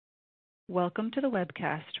Welcome to the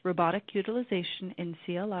webcast, Robotic Utilization in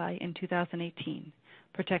CLI in 2018.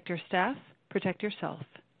 Protect your staff, protect yourself.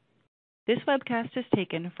 This webcast is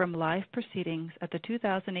taken from live proceedings at the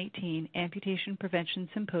 2018 Amputation Prevention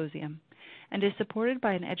Symposium and is supported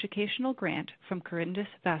by an educational grant from Corindus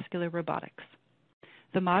Vascular Robotics.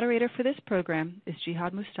 The moderator for this program is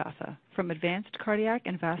Jihad Mustapha from Advanced Cardiac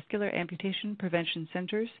and Vascular Amputation Prevention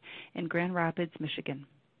Centers in Grand Rapids, Michigan.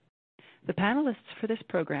 The panelists for this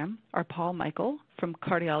program are Paul Michael from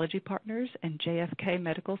Cardiology Partners and JFK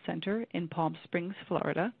Medical Center in Palm Springs,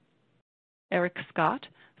 Florida, Eric Scott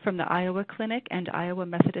from the Iowa Clinic and Iowa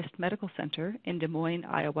Methodist Medical Center in Des Moines,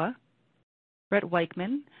 Iowa, Brett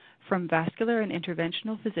Weichman from Vascular and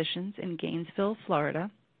Interventional Physicians in Gainesville,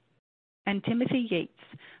 Florida, and Timothy Yates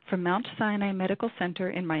from Mount Sinai Medical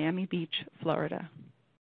Center in Miami Beach, Florida.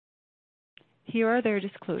 Here are their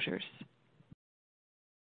disclosures.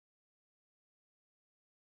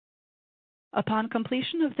 Upon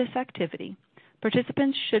completion of this activity,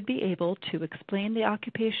 participants should be able to explain the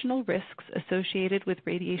occupational risks associated with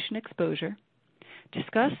radiation exposure,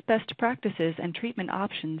 discuss best practices and treatment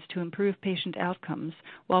options to improve patient outcomes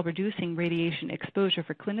while reducing radiation exposure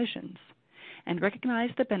for clinicians, and recognize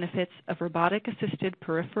the benefits of robotic-assisted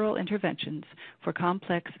peripheral interventions for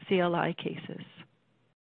complex CLI cases.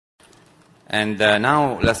 And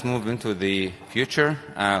now let's move into the future.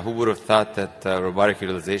 Who would have thought that robotic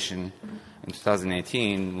utilization in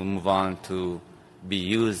 2018 will move on to be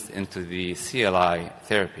used into the CLI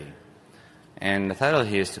therapy? And the title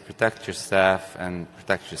here is to protect your staff and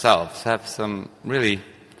protect yourself. So have some really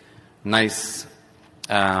nice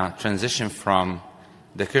transition from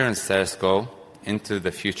the current status quo into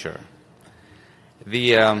the future.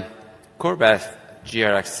 The CoreBath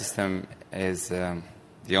GRX system is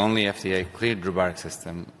the only FDA-cleared robotic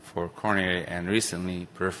system for coronary and recently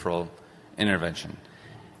peripheral intervention.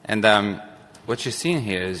 And what you're seeing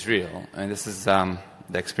here is real, and this is the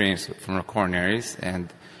experience from the coronaries,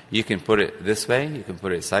 and you can put it this way, you can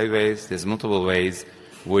put it sideways. There's multiple ways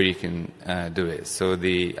where you can do it. So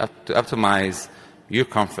to optimize your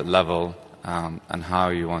comfort level and how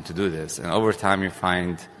you want to do this. And over time you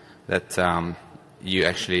find that you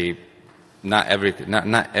actually, not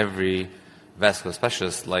every vascular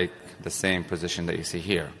specialist like the same position that you see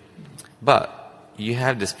here. But you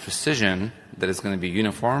have this precision that is going to be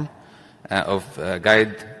uniform of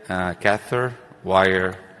guide catheter,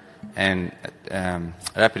 wire, and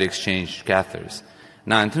rapid exchange catheters.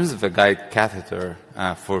 Now, in terms of a guide catheter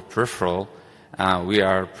for peripheral, we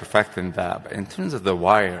are perfecting that. But in terms of the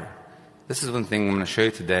wire, this is one thing I'm going to show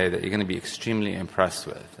you today that you're going to be extremely impressed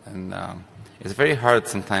with. And it's very hard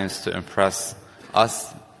sometimes to impress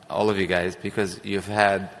us, all of you guys, because you've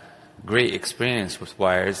had great experience with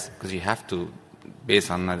wires, because you have to,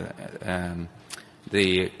 based on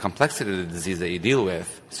the complexity of the disease that you deal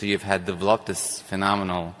with. So you've had developed this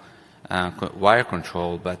phenomenal wire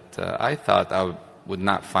control, but I thought I would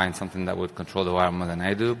not find something that would control the wire more than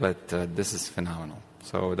I do, but this is phenomenal.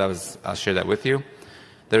 So I'll share that with you.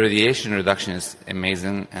 The radiation reduction is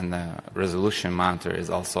amazing, and the resolution monitor is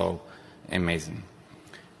also amazing.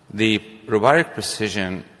 The robotic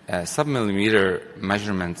precision sub-millimeter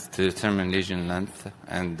measurements to determine lesion length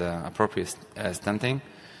and appropriate stenting,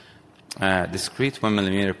 discrete 1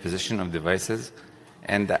 millimeter position of devices.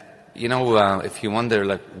 And, if you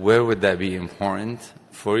wonder, where would that be important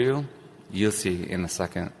for you, you'll see in a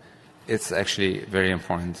second. It's actually very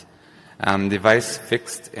important. Device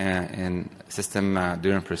fixed in system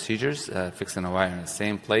during procedures, fixed in a wire in the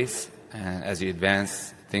same place as you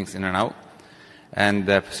advance things in and out. And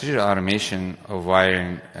procedure automation of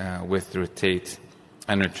wiring with rotate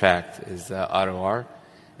and retract is ROR.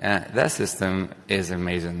 That system is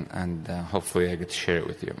amazing, and hopefully I get to share it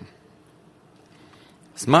with you.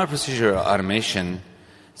 Smart procedure automation.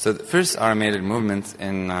 So the first automated movement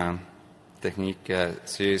in technique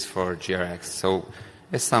series for GRX. So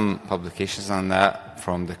there's some publications on that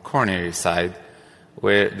from the coronary side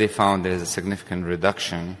where they found there's a significant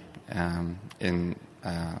reduction in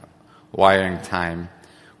wiring time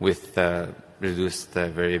with reduced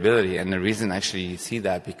variability. And the reason actually you see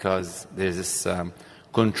that because there's this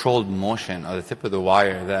controlled motion of the tip of the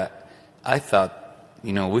wire that I thought,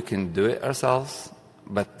 we can do it ourselves,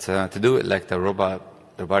 but to do it like the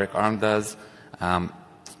robotic arm does,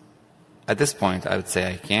 at this point I would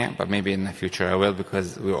say I can't, but maybe in the future I will,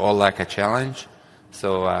 because we all like a challenge.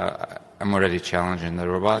 So I'm already challenging the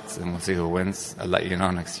robots, and we'll see who wins. I'll let you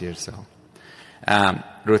know next year. So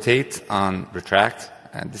rotate on retract,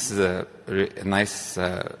 and this is a nice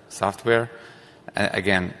software.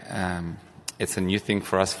 Again, it's a new thing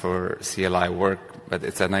for us for CLI work, but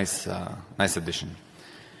it's a nice addition.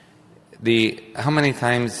 How many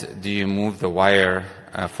times do you move the wire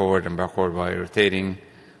forward and backward while rotating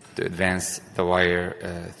to advance the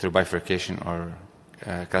wire through bifurcation or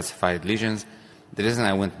calcified lesions? The reason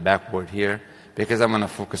I went backward here, because I'm going to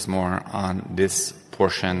focus more on this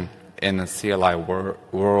portion in the CLI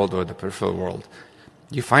world or the peripheral world.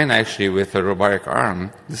 You find actually with a robotic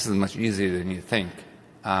arm, this is much easier than you think.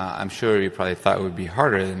 I'm sure you probably thought it would be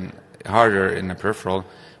harder in the peripheral,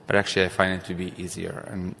 but actually I find it to be easier,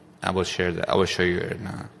 and I will share that. I will show you in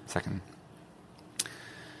a second.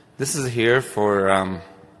 This is here for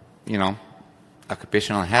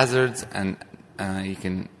occupational hazards, and you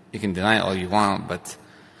can deny it all you want, but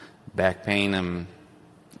back pain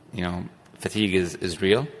fatigue is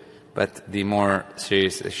real. But the more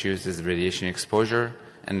serious issues is radiation exposure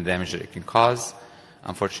and the damage that it can cause.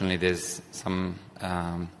 Unfortunately, there's some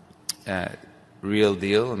real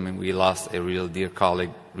deal. I mean, we lost a real dear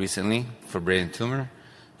colleague recently for brain tumor.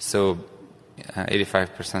 So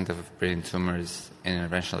 85% of brain tumors in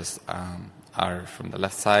interventionalists are from the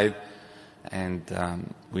left side, and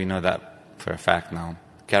we know that for a fact now.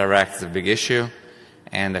 Cataract is a big issue,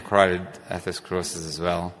 and the carotid atherosclerosis as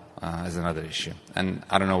well is another issue. And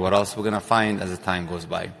I don't know what else we're going to find as the time goes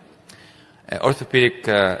by. Orthopedic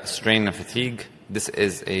strain and fatigue, this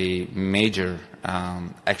is a major,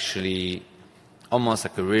 actually almost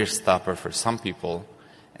like a career stopper for some people,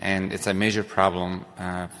 and it's a major problem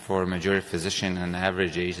for a majority physician, and the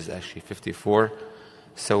average age is actually 54.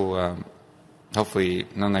 So hopefully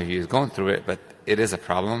none of you is going through it, but it is a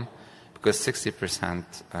problem because 60%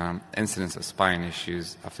 incidence of spine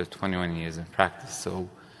issues after 21 years in practice. So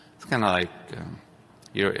it's kind of like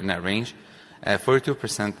you're in that range.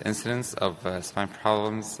 42% incidence of spine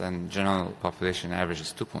problems, and general population average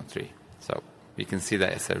is 2.3. So you can see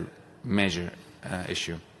that it's a major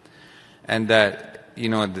issue. And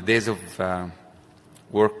the days of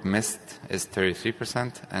work missed is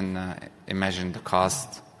 33%, and imagine the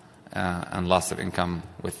cost and loss of income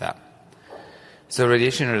with that. So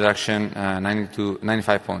radiation reduction,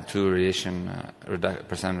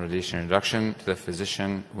 95.2% radiation reduction to the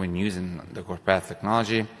physician when using the CorePath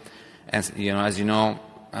technology. And as you know,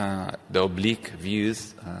 the oblique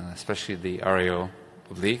views, especially the RAO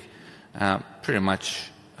oblique, pretty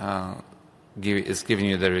much is giving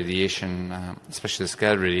you the radiation, especially the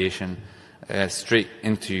scatter radiation, straight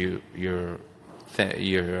into your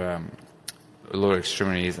lower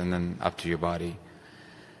extremities and then up to your body.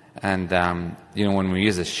 And when we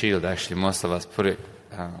use a shield, actually most of us put it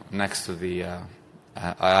next to the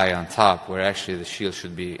eye on top, where actually the shield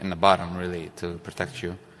should be in the bottom, really, to protect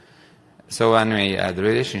you. So anyway, the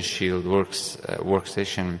radiation shield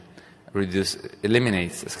workstation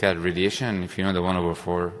eliminates scattered radiation. And if you know the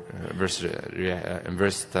 1/4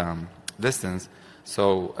 inverse distance,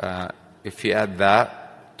 so if you add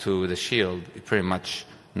that to the shield, you pretty much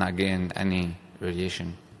not getting any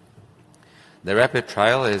radiation. The RAPID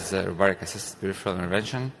trial is a robotic-assisted peripheral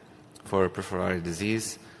intervention for peripheral artery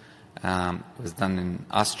disease. It was done in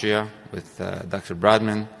Austria with Dr.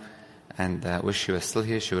 Brodman, and I wish she was still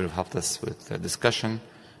here. She would have helped us with the discussion,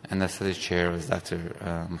 and the study chair was Dr.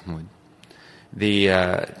 Mahmoud. The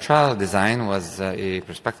trial design was a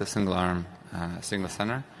prospective single-arm,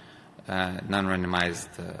 single-center,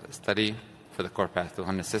 non-randomized study for the CorePath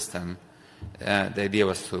 200 system. The idea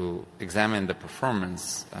was to examine the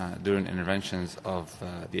performance during interventions of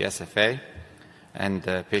the SFA and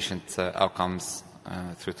patient outcomes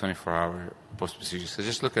through 24-hour post-procedure. So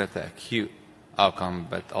just looking at the acute outcome,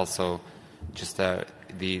 but also just the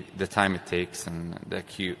time it takes and the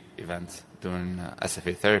acute events during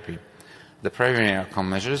SFA therapy. The primary outcome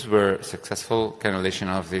measures were successful cannulation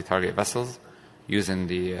of the target vessels using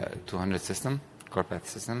the 200 system, CorePath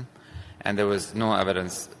system, and there was no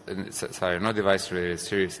device-related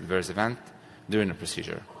serious adverse event during the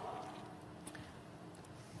procedure.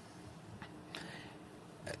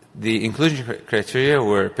 The inclusion criteria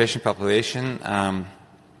were patient population,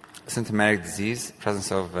 symptomatic disease,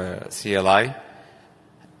 presence of CLI,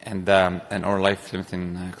 and or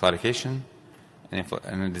life-limiting claudication,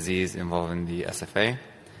 and a disease involving the SFA.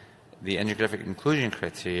 The angiographic inclusion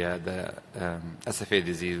criteria, the SFA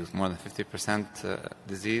disease with more than 50%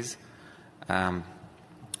 disease, and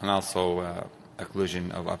also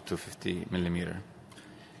occlusion of up to 50 millimeter.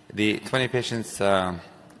 The 20 patients that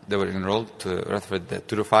were enrolled to Rutherford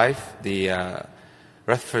 2-5, the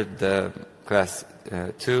Rutherford class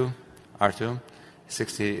 2, R2,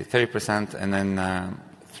 30%, and then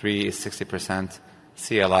 3 is 60%,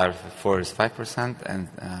 CLI 4 is 5%, and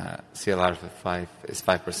CLI 5 is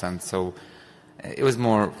 5%. So it was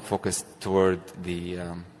more focused toward the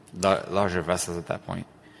larger vessels at that point.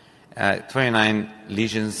 29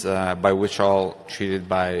 lesions by which all treated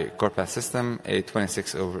by CorePath system,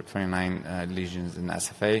 26 over 29 lesions in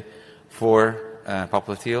SFA, 4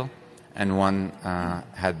 popliteal, and 1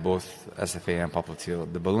 had both SFA and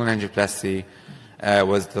popliteal. The balloon angioplasty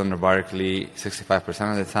was done robotically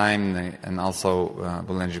 65% of the time, and also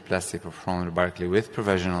balloon angioplasty performed robotically with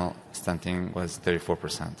provisional stenting was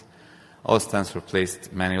 34%. All stents were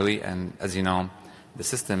placed manually, and as you know, the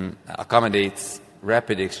system accommodates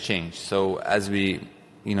rapid exchange. So as we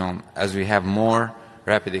have more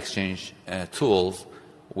rapid exchange tools,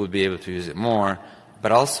 we'll be able to use it more.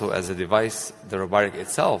 But also, as a device, the robotic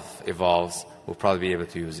itself evolves, we'll probably be able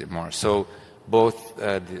to use it more. So both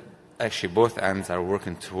ends are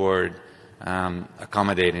working toward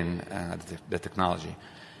accommodating the technology.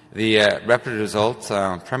 The rapid results,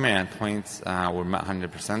 primary endpoints were met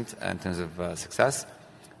 100% in terms of success.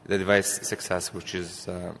 The device success, which is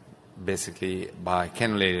basically by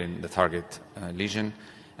cannulating the target lesion,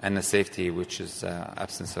 and the safety, which is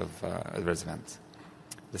absence of adverse events.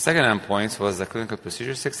 The second endpoint was the clinical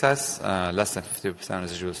procedure success, less than 50%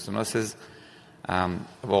 residual stenosis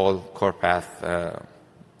of all CorePath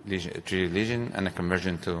treated lesion, and a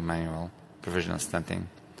conversion to manual provisional stenting,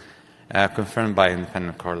 confirmed by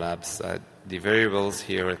independent core labs. The variables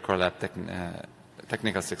here at core lab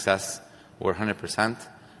technical success were 100%.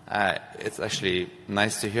 It's actually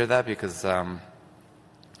nice to hear that because, every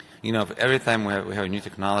time we have a new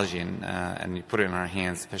technology and you put it in our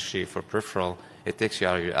hands, especially for peripheral, it takes you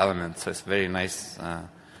out of your element. So it's very nice,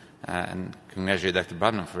 and congratulate Dr.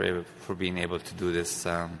 Brodman for being able to do this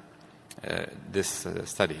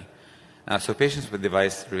study. So patients with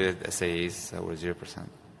device-related SAEs were 0%.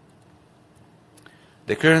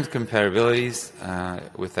 The current comparabilities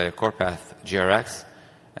with a CorePath GRX,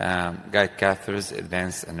 guide catheters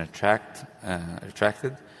advanced and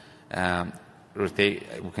retracted.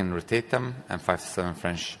 We can rotate them, and 5 to 7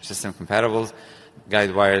 French system compatibles.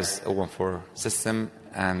 Guide wires 014 system,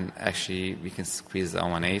 and actually we can squeeze the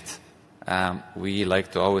 018. We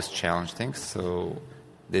like to always challenge things, so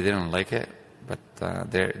they didn't like it, but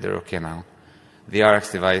they're okay now. The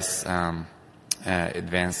RX device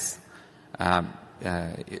advanced,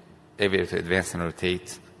 able to advance and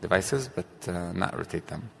rotate devices, but not rotate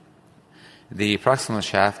them. The proximal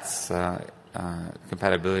shafts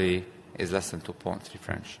compatibility is less than 2.3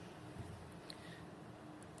 French.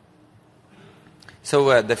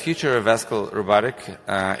 So the future of vascular robotic,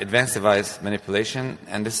 advanced device manipulation,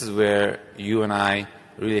 and this is where you and I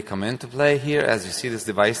really come into play here. As you see this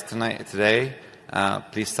device today,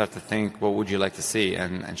 please start to think, what would you like to see?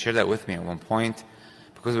 And share that with me at one point,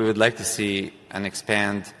 because we would like to see and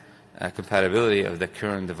expand compatibility of the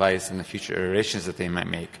current device and the future iterations that they might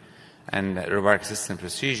make. And robotic-assisted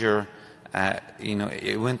procedure,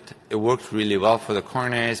 it worked really well for the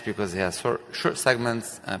coronaries because it has short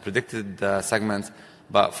segments, predicted segments,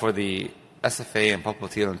 but for the SFA and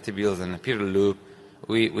popliteal and tibials and the peripheral loop,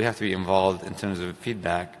 we have to be involved in terms of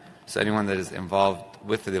feedback. So anyone that is involved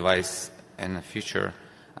with the device in the future,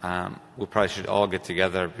 we probably should all get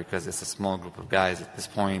together because it's a small group of guys at this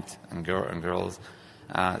point, and girls.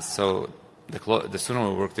 So the sooner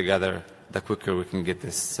we work together, the quicker we can get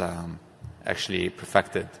this actually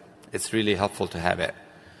perfected. It's really helpful to have it.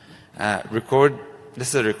 This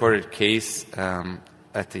is a recorded case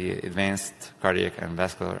at the Advanced Cardiac and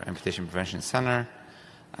Vascular Amputation Prevention Center,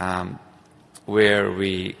 where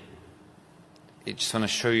we just want to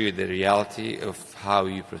show you the reality of how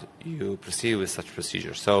you proceed with such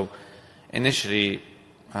procedure. So initially,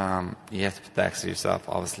 you have to put the axis yourself,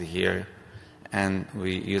 obviously here, and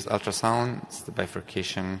we use ultrasound. It's the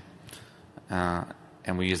bifurcation,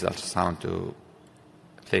 and we use ultrasound to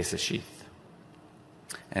place a sheath.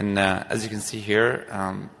 And as you can see here,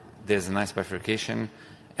 there's a nice bifurcation,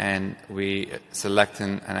 and we select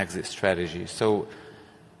an exit strategy. So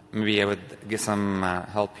maybe I would get some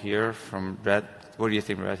help here from Brett. What do you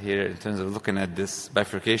think, Brett, here in terms of looking at this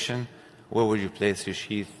bifurcation? Where would you place your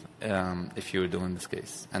sheath if you were doing this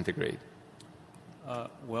case, antegrade?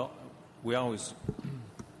 Well, we always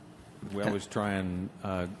try and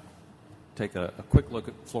take a quick look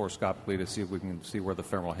at fluoroscopically to see if we can see where the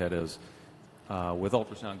femoral head is. With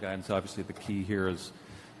ultrasound guidance, obviously the key here is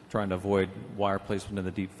trying to avoid wire placement in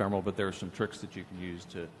the deep femoral, but there are some tricks that you can use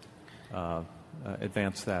to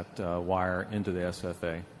advance that wire into the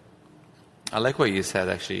SFA. I like what you said,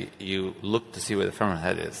 actually. You look to see where the femoral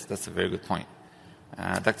head is. That's a very good point.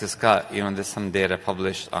 Dr. Scott, there's some data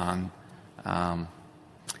published on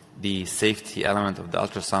the safety element of the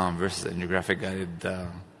ultrasound versus angiographic-guided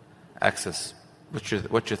access. What's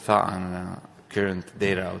your thought on current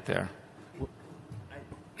data out there?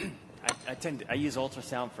 I use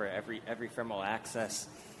ultrasound for every femoral access.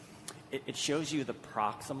 It shows you the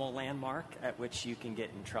proximal landmark at which you can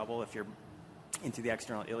get in trouble if you're into the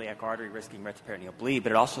external iliac artery, risking retroperitoneal bleed.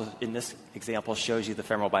 But it also, in this example, shows you the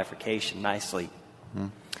femoral bifurcation nicely.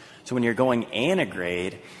 So when you're going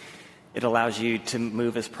antegrade, it allows you to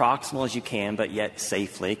move as proximal as you can, but yet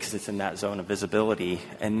safely, because it's in that zone of visibility.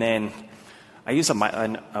 And then I use a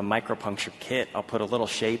micropuncture kit. I'll put a little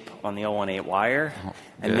shape on the 018 wire,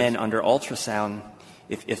 and then under ultrasound,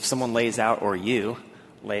 if someone lays out, or you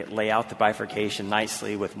lay out the bifurcation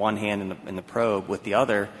nicely with one hand in the probe, with the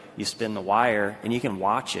other, you spin the wire, and you can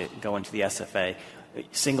watch it go into the SFA.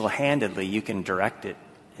 Single-handedly, you can direct it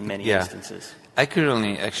in many instances. I could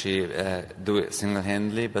only actually do it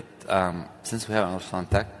single-handedly, but since we have an ultrasound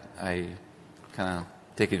tech, I kind of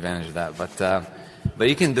take advantage of that. But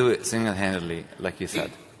you can do it single-handedly, like you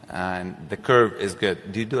said. And the curve is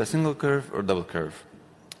good. Do you do a single curve or double curve?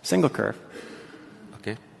 Single curve.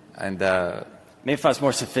 Okay. And maybe if I was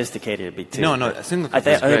more sophisticated, it'd be two. No, a single curve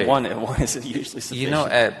is great. I think one is usually sufficient. You know,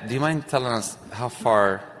 do you mind telling us how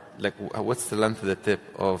far, like, what's the length of the tip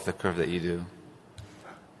of the curve that you do?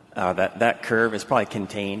 That curve is probably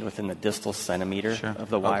contained within the distal centimeter of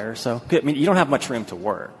the wire. So, I mean, you don't have much room to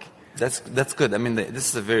work. That's good. I mean, this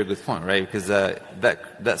is a very good point, right? Because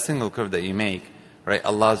that single curve that you make, right,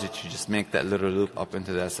 allows you to just make that little loop up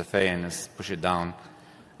into the SFA and just push it down.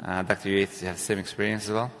 Dr. Yates, you have the same experience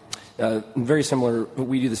as well? Very similar.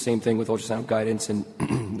 We do the same thing with ultrasound guidance, and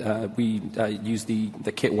we use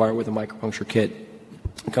the kit wire with a micropuncture kit.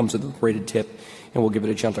 It comes with a braided tip, and we'll give it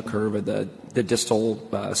a gentle curve at the distal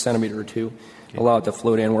centimeter or two, allow it to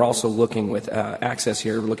float in. We're also looking with access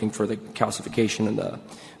here. We're looking for the calcification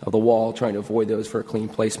of the wall, trying to avoid those for a clean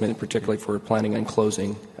placement, particularly for planning on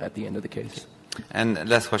closing at the end of the case. And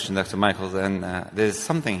last question, Dr. Michaels, and there's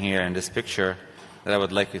something here in this picture that I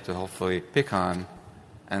would like you to hopefully pick on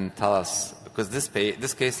and tell us, because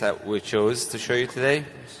this case that we chose to show you today,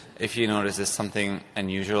 if you notice there's something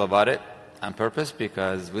unusual about it on purpose,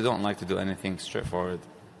 because we don't like to do anything straightforward.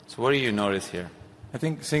 So what do you notice here? I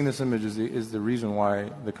think seeing this image is the reason why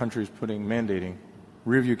the country is mandating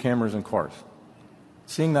rear view cameras in cars.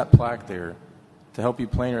 Seeing that plaque there to help you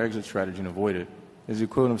plan your exit strategy and avoid it is the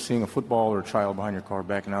equivalent of seeing a football or a child behind your car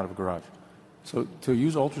backing out of a garage. So to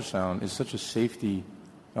use ultrasound is such a safety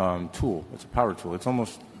tool. It's a power tool.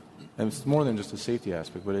 It's more than just a safety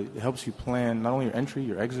aspect, but it helps you plan not only your entry,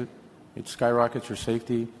 your exit, it skyrockets your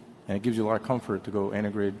safety, and it gives you a lot of comfort to go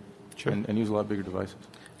antegrade and use a lot bigger devices.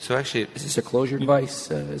 So actually, is this a closure device?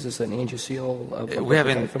 Is this an angioceal? We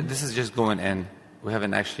haven't. This is just going in. We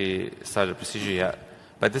haven't actually started the procedure yet.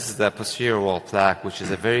 But this is the posterior wall plaque, which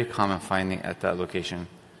is a very common finding at that location.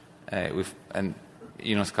 And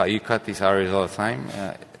you know, Scott, you cut these arteries all the time.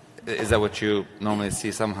 Is that what you normally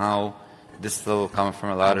see? Somehow, distal common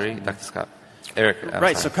femoral artery, Dr. Scott, Eric.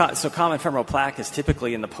 Right. So common femoral plaque is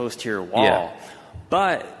typically in the posterior wall,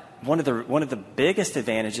 but one of the biggest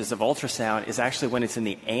advantages of ultrasound is actually when it's in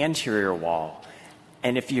the anterior wall.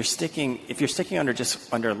 And if you're sticking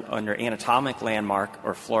under anatomic landmark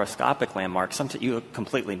or fluoroscopic landmark, sometimes you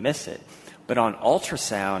completely miss it. But on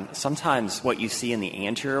ultrasound, sometimes what you see in the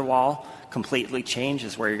anterior wall completely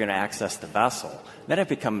changes where you're going to access the vessel. Then it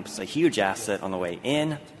becomes a huge asset on the way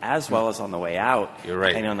in as well as on the way out, You're right.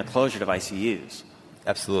 depending on the closure device you use.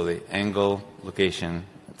 Absolutely. Angle, location,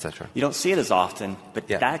 etc. You don't see it as often, but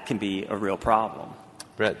that can be a real problem.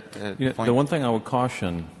 Brett, the one thing I would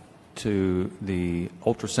caution to the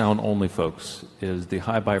ultrasound-only folks is the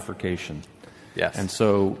high bifurcation. Yes. And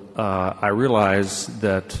so I realize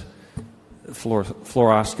that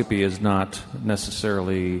fluoroscopy is not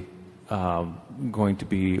necessarily going to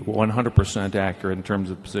be 100% accurate in terms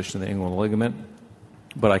of position of the inguinal ligament,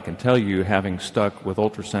 but I can tell you, having stuck with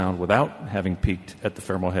ultrasound without having peeked at the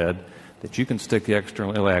femoral head, that you can stick the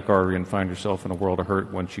external iliac artery and find yourself in a world of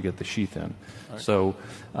hurt once you get the sheath in. Right. So,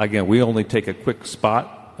 again, we only take a quick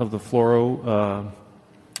spot of the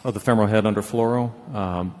of the femoral head under fluoro,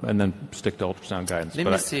 and then stick to ultrasound guidance. Let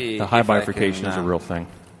me see the high if I bifurcation can, is a real thing.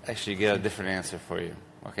 Actually get a different answer for you,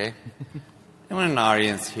 okay? Anyone in the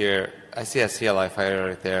audience here, I see a CLI fighter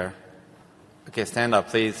right there. Okay, stand up,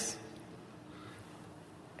 please.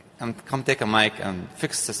 And come take a mic and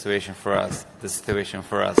fix the situation for us.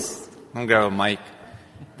 Come grab a mic.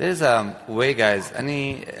 There's a way, guys, and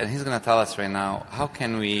he's going to tell us right now, how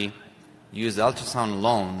can we use the ultrasound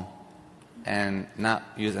alone and not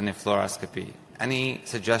use any fluoroscopy? Any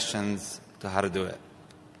suggestions to how to do it?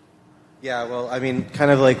 Yeah, well, I mean,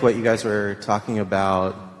 kind of like what you guys were talking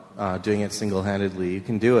about, doing it single-handedly. You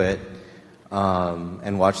can do it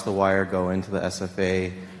and watch the wire go into the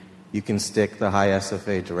SFA You can stick the high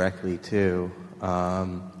SFA directly too.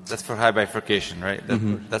 That's for high bifurcation, right?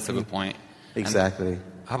 That's a good point. Exactly. And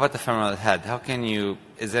how about the femoral head?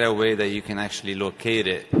 Is there a way that you can actually locate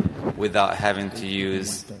it without having to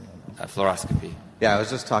use a fluoroscopy? Yeah, I was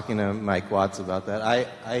just talking to Mike Watts about that.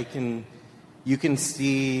 You can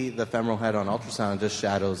see the femoral head on ultrasound, it just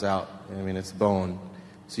shadows out. I mean, it's bone.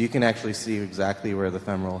 So you can actually see exactly where the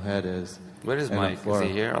femoral head is. Where is Mike? Is he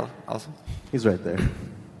here also? He's right there.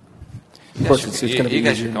 You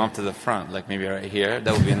guys should come up to the front, like maybe right here.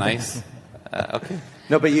 That would be nice. Okay.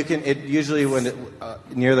 No, but you can. It usually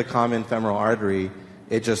near the common femoral artery,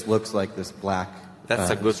 it just looks like this black. That's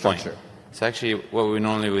a good structure. point. So actually, what we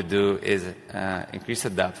normally would do is increase the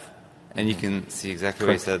depth, and you can see exactly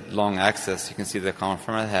where you said long axis. You can see the common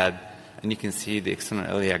femoral head, and you can see the external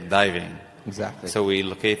iliac diving. Exactly. So we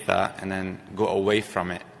locate that and then go away from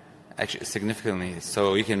it, actually significantly.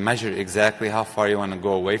 So you can measure exactly how far you want to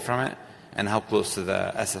go away from it and how close to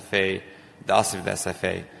the SFA, the os of the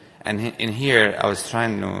SFA. And in here, I was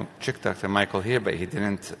trying to trick Dr. Michael here, but he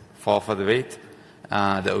didn't fall for the bait.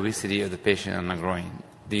 The obesity of the patient on the groin.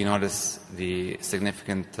 Do you notice the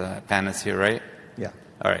significant pannus here, right? Yeah.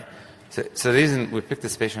 All right. So the reason we picked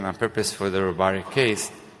this patient on purpose for the robotic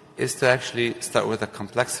case is to actually start with the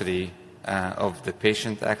complexity of the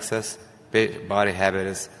patient access, body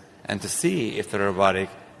habitus, and to see if the robotic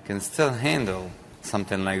can still handle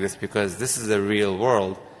something like this, because this is the real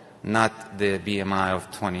world, not the BMI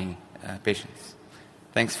of 20 patients.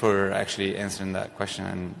 Thanks for actually answering that question.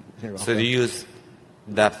 And so do you use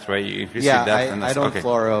depth, right? You increase your depth. I don't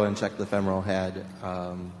fluoro and check the femoral head,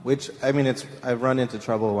 which, I mean, I've run into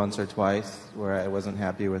trouble once or twice where I wasn't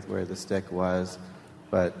happy with where the stick was,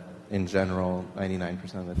 but in general, 99%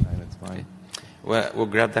 of the time it's fine. Okay. Well, we'll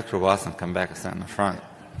grab Dr. Watts and come back and stand in the front.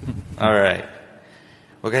 All right.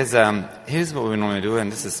 Well, guys, here's what we normally do,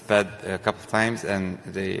 and this is sped a couple of times, and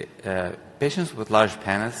the patients with large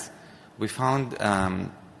pannus, we found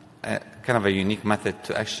kind of a unique method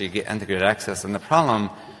to actually get integrated access. And the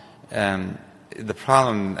problem and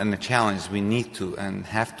the challenge, we need to and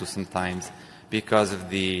have to sometimes, because of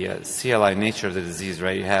the CLI nature of the disease,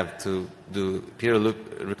 right? You have to do peripheral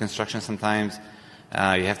loop reconstruction sometimes.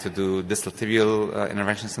 You have to do distal tibial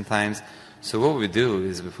intervention sometimes. So what we do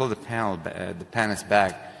is we pull the pannus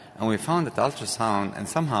back, and we found that the ultrasound, and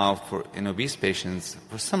somehow in obese patients,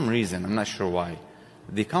 for some reason, I'm not sure why,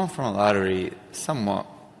 the common femoral artery somewhat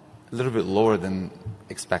a little bit lower than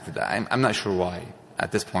expected. I'm not sure why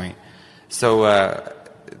at this point. So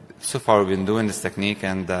so far we've been doing this technique,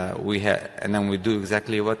 and then we do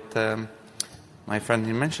exactly what my friend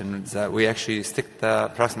here mentioned, is that we actually stick the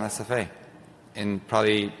proximal SFA in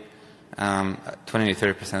probably 20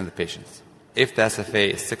 to 30% of the patients, if the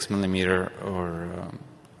SFA is 6 millimeter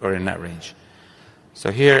or in that range. So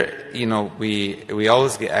here, we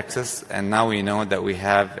always get access, and now we know that we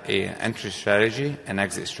have an entry strategy, an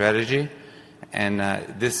exit strategy, and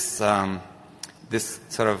this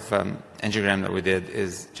sort of angiogram that we did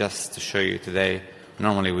is just to show you today.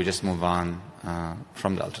 Normally, we just move on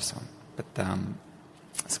from the ultrasound, but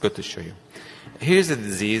it's good to show you. Here's a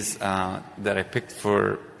disease that I picked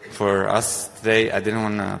for us today. I didn't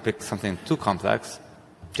want to pick something too complex,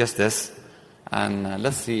 just this. And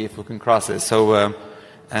let's see if we can cross it. So,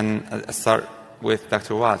 and I'll start with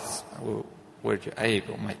Dr. Watts. There you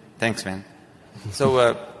go, Mike. Thanks, man.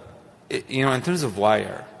 So, in terms of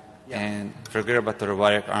wire, and forget about the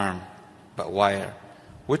robotic arm, but wire,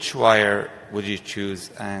 which wire would you choose,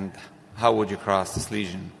 and how would you cross this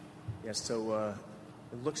lesion? Yeah, so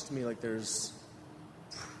it looks to me like there's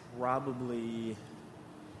probably...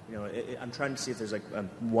 I'm trying to see if there's like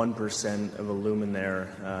 1% of a lumen there,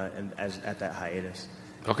 at that hiatus.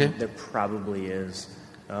 Okay. There probably is.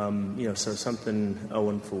 So something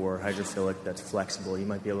 0-4 hydrophilic that's flexible, you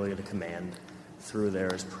might be able to get a command through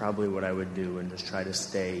there is probably what I would do, and just try to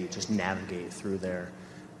just navigate through there.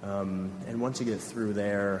 And once you get through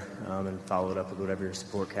there and follow it up with whatever your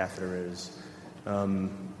support catheter is,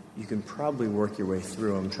 you can probably work your way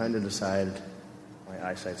through. I'm trying to decide. My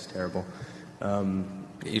eyesight's terrible.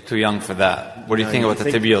 You're too young for that. What do you think about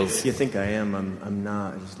the tibials? You think I am. I'm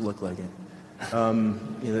not. I just look like it.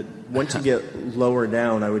 Once you get lower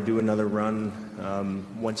down, I would do another run.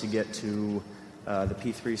 Once you get to the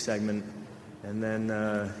P3 segment, and then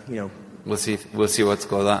we'll see what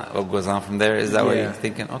goes on from there. Is that what you're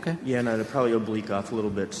thinking? Okay. Yeah, and I'd probably oblique off a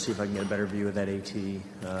little bit to see if I can get a better view of that AT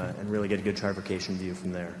and really get a good trifurcation view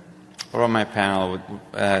from there. What about my panel?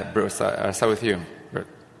 Bruce, I'll start with you.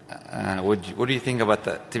 What do you think about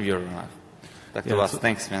the tibial runoff? Dr. Watts,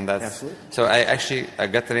 thanks, man. Absolutely. So I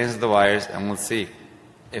got the names of the wires, and we'll see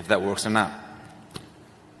if that works or not.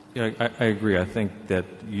 Yeah, I agree. I think that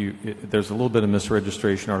there's a little bit of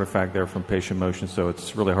misregistration artifact there from patient motion, so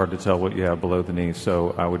it's really hard to tell what you have below the knee.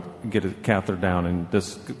 So I would get a catheter down, and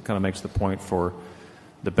this kind of makes the point for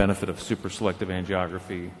the benefit of super selective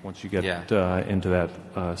angiography once you get into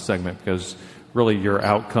that segment, because really your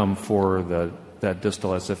outcome for that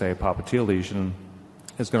distal SFA popliteal lesion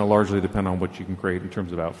is going to largely depend on what you can create in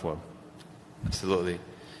terms of outflow. Absolutely.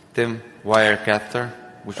 Tim, wire catheter?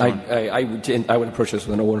 Which one? I would approach this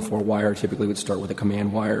with an 014 wire. Typically would start with a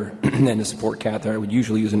command wire and then a support catheter. I would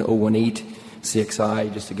usually use an 018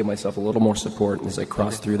 CXI just to give myself a little more support as I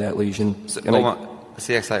cross through that lesion. So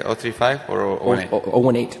CXI 035 or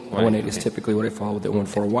 018? 018 is typically what I follow with the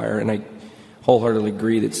 014 wire. And I wholeheartedly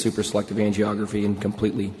agree that super selective angiography and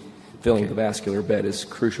completely filling the vascular bed is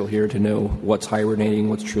crucial here to know what's hibernating,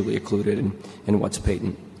 what's truly occluded, and what's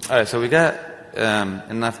patent. All right, so we got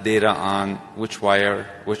enough data on which wire,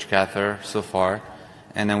 which catheter so far,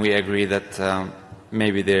 and then we agree that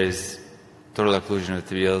maybe there's total occlusion of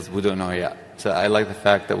the tibials. We don't know yet. So I like the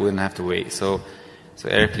fact that we didn't have to wait. So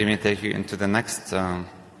Eric, let me take you into the next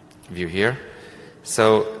view here.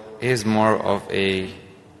 So here's more of a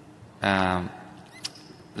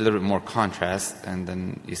little bit more contrast, and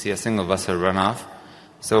then you see a single vessel runoff.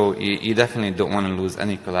 So you definitely don't want to lose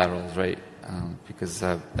any collaterals, right? Because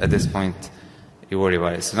at this point, you worry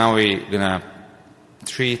about it. So now we're going to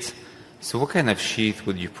treat. So what kind of sheath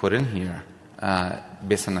would you put in here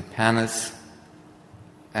based on the PANIS,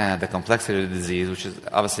 the complexity of the disease, which is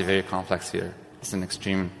obviously very complex here. It's an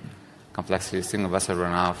extreme complexity, single vessel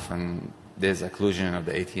runoff, and there's occlusion of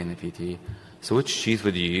the AT and the PT. So which sheath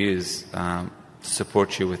would you use to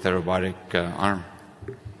support you with a robotic arm?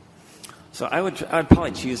 So I'd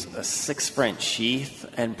probably choose a 6 French sheath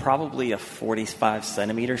and probably a 45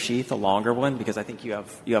 centimeter sheath, a longer one, because I think you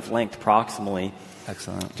have length proximally.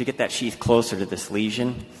 Excellent. To get that sheath closer to this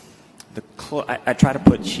lesion, I try to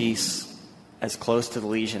put sheaths as close to the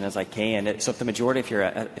lesion as I can. So if the majority of your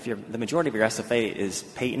SFA is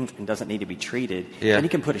patent and doesn't need to be treated, then you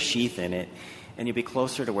can put a sheath in it, and you'll be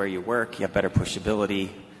closer to where you work. You have better pushability,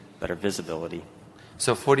 better visibility.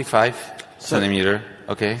 So 45 centimeter,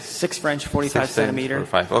 okay. 6 French, 45 centimeter.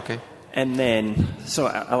 45, okay. And then, so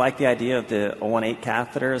I like the idea of the 018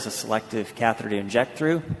 catheter as a selective catheter to inject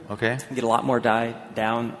through. Okay. You get a lot more dye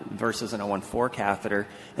down versus an 014 catheter.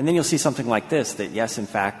 And then you'll see something like this, that yes, in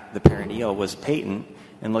fact, the perineal was patent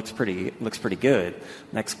and looks pretty good.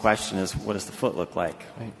 Next question is, what does the foot look like?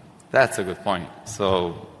 Right. That's a good point.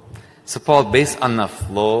 So Paul, based on the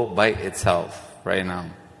flow by itself right now,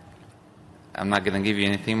 I'm not going to give you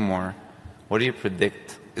anything more. What do you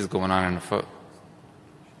predict is going on in the foot?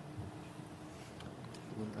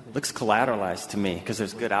 Looks collateralized to me because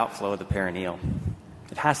there's good outflow of the perineal.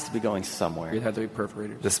 It has to be going somewhere. It'd have to be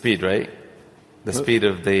perforated. The speed, right? The speed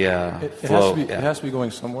of the flow. It has to be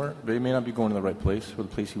going somewhere, but it may not be going to the right place or the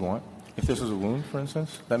place you want. If this is a wound, for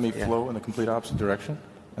instance, that may flow in the complete opposite direction,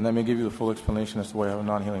 and that may give you the full explanation as to why you have a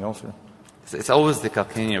non-healing ulcer. It's always the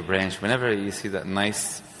calcaneal branch. Whenever you see that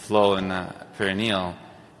nice flow in the perineal,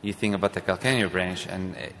 you think about the calcaneal branch,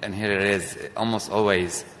 and here it is, almost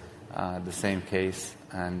always the same case,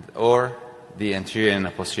 or the anterior and the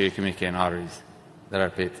posterior communicating arteries that are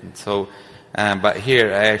patent. So, but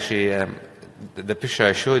here I actually, the picture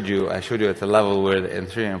I showed you at the level where the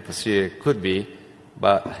anterior and posterior could be,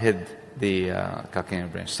 but hid the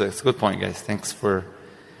calcaneal branch. So it's a good point, guys. Thanks for.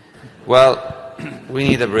 Well, we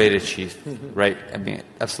need a braided sheath, right? I mean,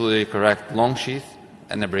 absolutely correct. Long sheath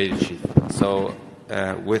and a braided sheath. So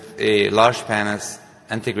with a large PANIS,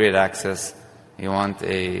 integrated access, you want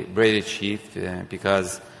a braided sheath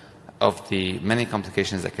because of the many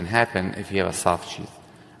complications that can happen if you have a soft sheath.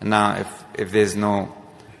 And now, if there's no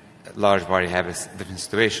large body, you have a different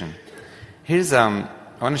situation. Here's I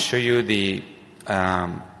want to show you the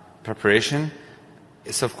preparation.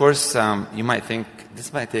 So of course, you might think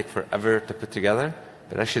this might take forever to put together,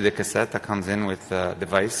 but actually the cassette that comes in with the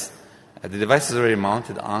device, the device is already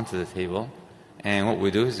mounted onto the table, and what we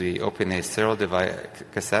do is we open a sterile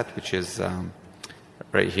cassette, which is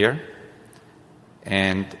right here,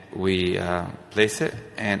 and we place it,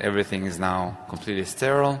 and everything is now completely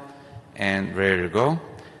sterile and ready to go.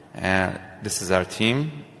 This is our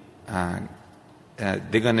team.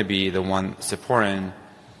 They're going to be the one supporting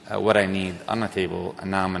what I need on the table,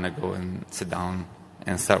 and now I'm going to go and sit down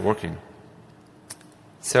and start working.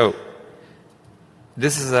 So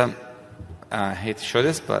this is I hate to show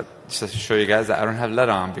this, but just to show you guys that I don't have lead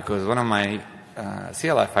on, because one of my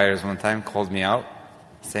CLI fighters one time called me out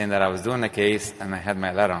saying that I was doing a case and I had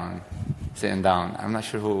my lead on sitting down. I'm not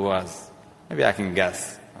sure who it was. Maybe I can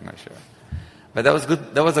guess. I'm not sure. But that was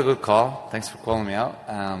good. That was a good call. Thanks for calling me out.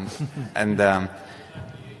 And got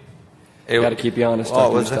to keep you honest.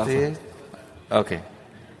 Oh, was that the? Okay,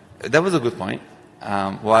 that was a good point.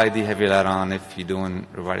 Why do you have your light on if you're doing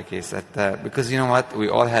robotic case? Because you know what, we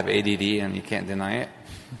all have ADD and you can't deny it,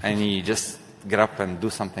 and you just get up and do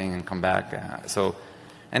something and come back. So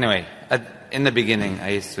anyway, in the beginning,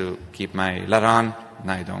 I used to keep my light on.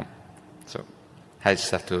 Now I don't. So I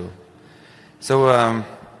just have to. So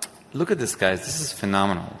look at this, guys. This is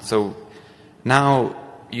phenomenal. So now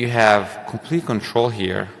you have complete control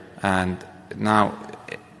here, and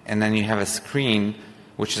then you have a screen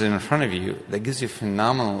which is in front of you that gives you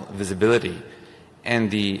phenomenal visibility.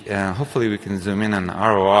 And hopefully we can zoom in on the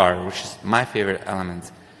ROR, which is my favorite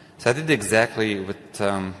element. So I did exactly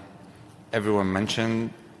what everyone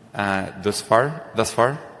mentioned thus far.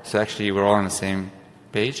 So actually we're all on the same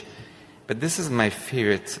page. But this is my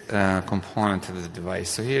favorite component of the device.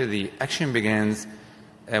 So here the action begins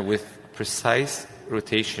with precise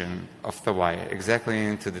rotation of the wire exactly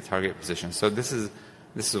into the target position. So this is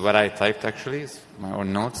what I typed actually, it's my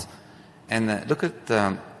own notes. And look at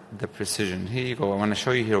the precision. Here you go. I want to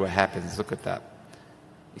show you here what happens. Look at that.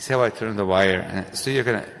 You see how I turn the wire? And so you're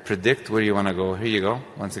going to predict where you want to go. Here you go,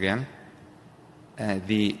 once again.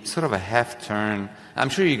 The sort of a half turn. I'm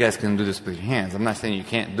sure you guys can do this with your hands. I'm not saying you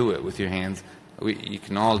can't do it with your hands. You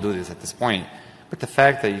can all do this at this point. But the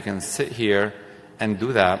fact that you can sit here and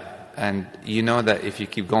do that, and you know that if you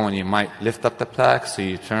keep going, you might lift up the plaque, so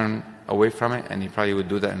you turn away from it, and you probably would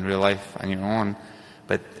do that in real life on your own.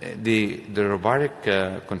 But the robotic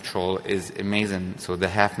control is amazing. So the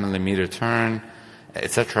half millimeter turn,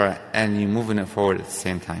 etc., and you're moving it forward at the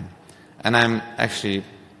same time. And I'm actually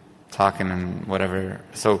talking and whatever,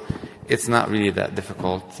 so it's not really that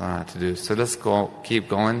difficult to do. So let's keep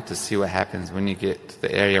going to see what happens when you get to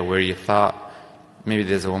the area where you thought maybe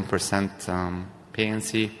there's a 1%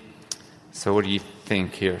 PNC. So what do you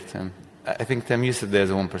think here, Tim? I think, Tim, you said there's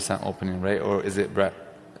a 1% opening, right? Or is it Brett?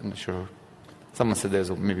 I'm not sure. Someone said there's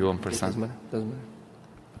maybe 1%. Doesn't matter.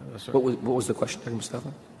 What was the question,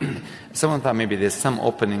 Mustapha? Someone thought maybe there's some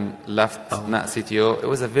opening left, not CTO. It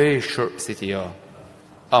was a very short CTO.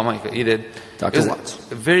 Oh, my God, you did? Dr. Watts.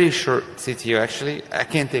 A very short CTO, actually. I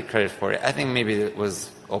can't take credit for it. I think maybe it was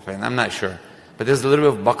open. I'm not sure. But there's a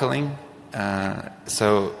little bit of buckling,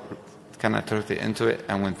 so kind of took it into it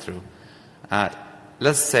and went through.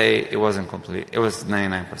 Let's say it wasn't complete. It was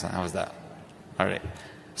 99%. How was that? All right.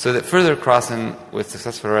 So the further crossing with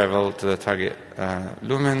successful arrival to the target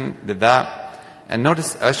lumen, did that. And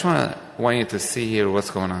notice, I just want you to see here what's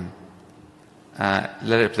going on.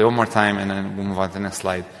 Let it play one more time, and then we'll move on to the next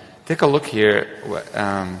slide. Take a look here.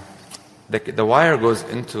 The wire goes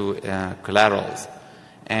into collaterals.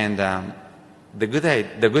 And the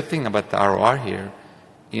good thing about the ROR here,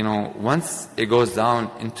 once it goes down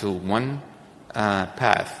into one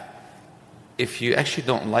path, if you actually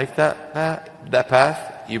don't like that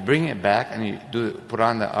path, you bring it back and you put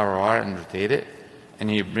on the ROR and rotate it, and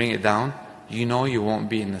you bring it down, you won't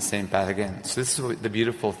be in the same path again. So this is the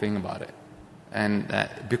beautiful thing about it. And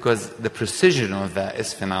because the precision of that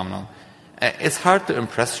is phenomenal. It's hard to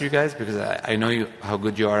impress you guys because I know how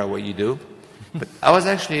good you are at what you do. But I was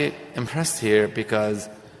actually impressed here because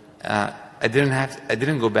I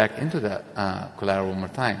didn't go back into that collateral one more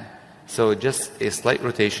time. So just a slight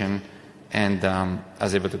rotation, and I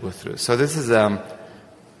was able to go through. So this is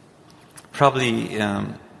probably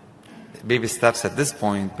baby steps at this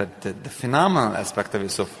point, but the phenomenal aspect of it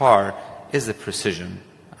so far is the precision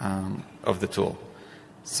of the tool.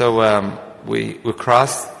 So we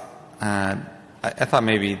crossed. I thought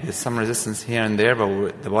maybe there's some resistance here and there,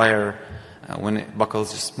 but the wire, when it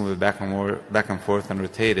buckles, just move it back and forth and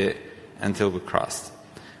rotate it until we crossed.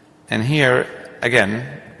 And here,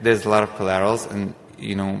 again, there's a lot of collaterals, and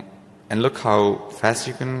look how fast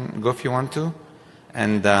you can go if you want to,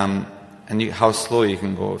 and how slow you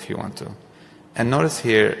can go if you want to. And notice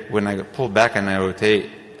here, when I pull back and I rotate,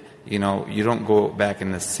 you don't go back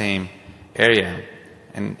in the same area.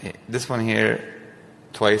 And this one here,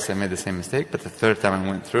 twice I made the same mistake, but the third time I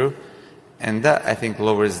went through. And that, I think,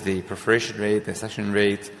 lowers the perforation rate, the section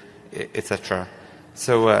rate, etc.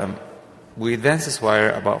 So we advanced this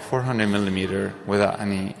wire about 400 millimeter without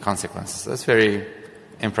any consequences. That's very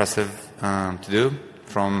impressive to do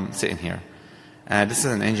from sitting here. This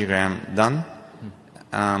is an angiogram done.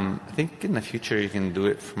 I think in the future you can do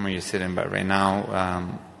it from where you're sitting, but right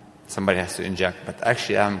now somebody has to inject. But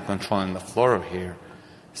actually I'm controlling the floor over here.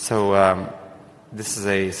 So this is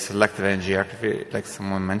a selective angiography, like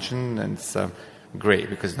someone mentioned, and it's great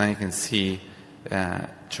because now you can see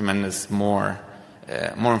tremendous more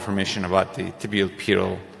information about the tibial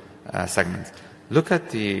pedal segment. Look at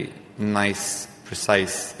the nice,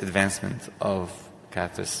 precise advancement of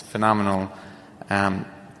catheters. Phenomenal.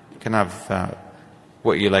 Kind of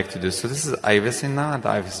what you like to do. So this is IVISing now. The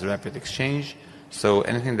IVIS is rapid exchange. So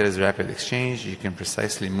anything that is rapid exchange, you can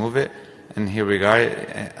precisely move it. And here we go.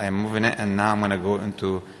 I'm moving it, and now I'm going to go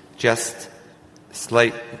into just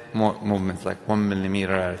slight movements, like 1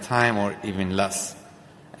 millimeter at a time or even less.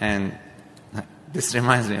 And this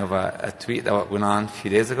reminds me of a tweet that went on a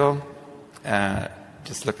few days ago.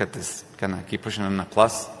 Just look at this, kind of keep pushing on the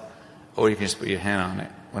plus, or you can just put your hand on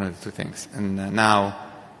it, one of the two things. And now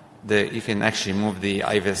you can actually move the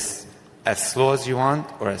IVIS as slow as you want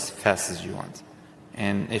or as fast as you want.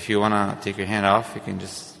 And if you want to take your hand off, you can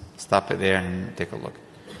just stop it there and take a look.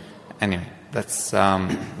 Anyway, that's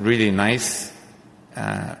really nice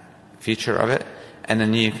feature of it. And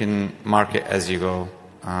then you can mark it as you go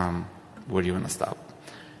where you want to stop.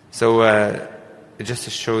 So just to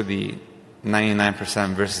show the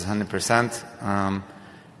 99% versus 100%,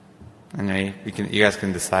 anyway, you guys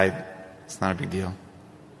can decide. It's not a big deal.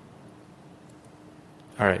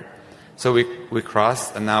 All right. So we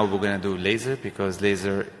crossed, and now we're going to do laser, because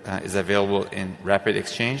laser is available in rapid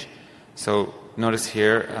exchange. So notice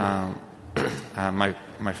here,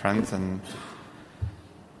 my friends and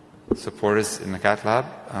supporters in the cath lab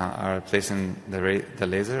are placing the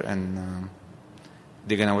laser, and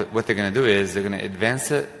what they're going to do is they're going to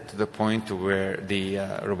advance it to the point to where the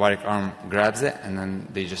robotic arm grabs it, and then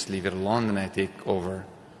they just leave it alone, and I take over.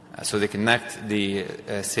 So they connect the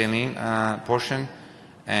saline portion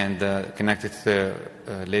and connect it to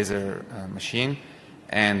the laser machine,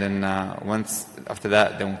 and then once after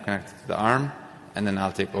that, then we'll connect it to the arm, and then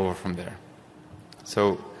I'll take over from there.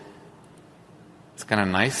 So it's kind of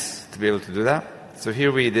nice to be able to do that. So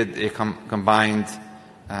here we did a combined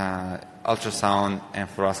ultrasound and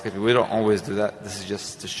fluoroscopy. We don't always do that. This is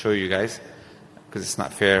just to show you guys, because it's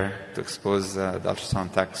not fair to expose the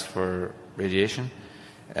ultrasound techs for radiation.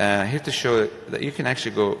 Here to show that you can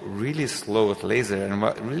actually go really slow with laser. And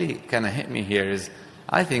what really kind of hit me here is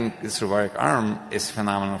I think this robotic arm is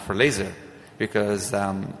phenomenal for laser, because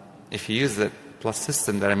if you use the plus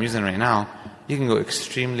system that I'm using right now, you can go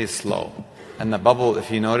extremely slow. And the bubble, if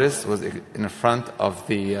you notice, was in the front of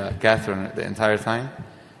the catheter the entire time.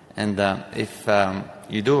 And if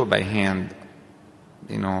you do it by hand,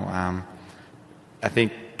 I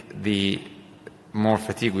think the more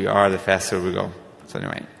fatigued we are, the faster we go. So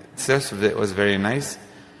anyway, the rest of it was very nice.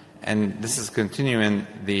 And this is continuing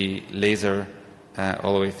the laser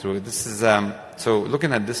all the way through. This is so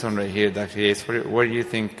looking at this one right here, Dr. Yates, where do you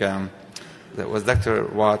think that was Dr.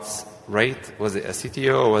 Watts right? Was it a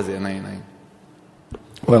CTO or was it a 99?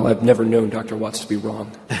 Well, I've never known Dr. Watts to be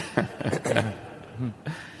wrong.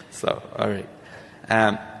 So, all right.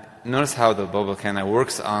 Notice how the bubble kind of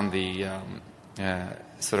works on the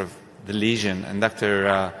sort of the lesion, and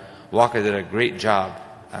Dr. Walker did a great job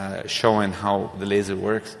showing how the laser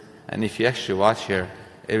works. And if you actually watch here,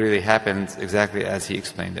 it really happens exactly as he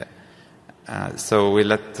explained it. So we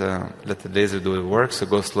let the laser do the work, so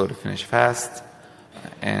go slow to finish fast,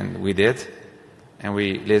 and we did. And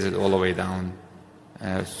we lasered all the way down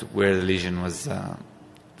where the lesion was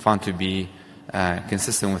found to be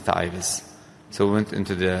consistent with the IVIS. So we went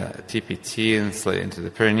into the TPT and slightly into the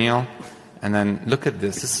perineal. And then look at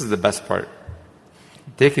this. This is the best part.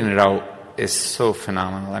 Taking it out is so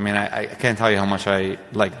phenomenal. I mean, I can't tell you how much I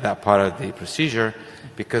like that part of the procedure,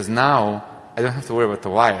 because now I don't have to worry about the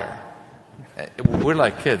wire. We're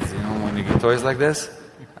like kids, when you get toys like this.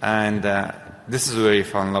 And this is where you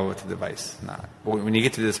fall in love with the device. Now, when you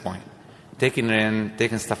get to this point, taking it in,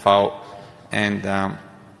 taking stuff out. And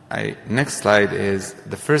next slide is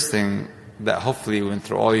the first thing that hopefully went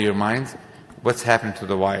through all your minds. What's happened to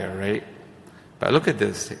the wire, right? But look at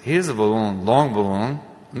this. Here's a balloon, long balloon.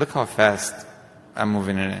 Look how fast I'm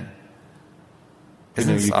moving it in.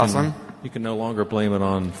 Isn't this awesome? You can no longer blame it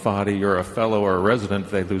on Fadi or a fellow or a resident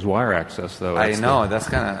if they lose wire access, though. I know, that's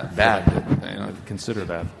kind of bad. Consider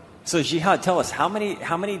that. So Jihad, tell us, how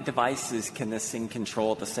many devices can this thing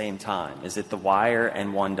control at the same time? Is it the wire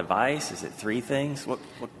and one device? Is it three things? What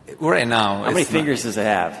right now, how many fingers does it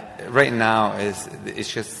have? Right now,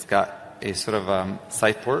 it's just got a sort of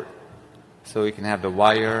side port, so you can have the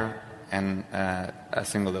wire and a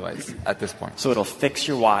single device at this point. So it'll fix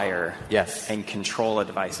your wire, yes, and control a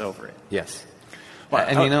device over it. Yes. Well,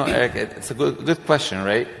 and Eric, it's a good question,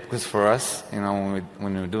 right? Because for us, when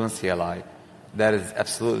we're doing CLI, that is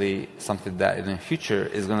absolutely something that in the future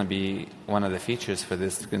is going to be one of the features for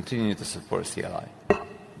this to continue to support CLI.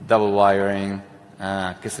 Double wiring,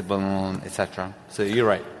 kiss a balloon, etc. So you're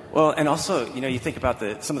right. Well, and also, you think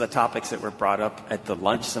about some of the topics that were brought up at the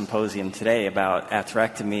lunch symposium today about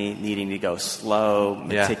atherectomy needing to go slow,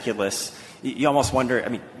 meticulous. Yeah. You almost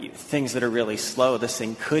wonder, things that are really slow, this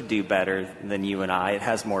thing could do better than you and I. It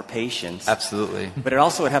has more patience. Absolutely. But it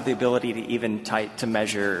also would have the ability to even to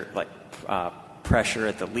measure pressure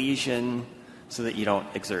at the lesion so that you don't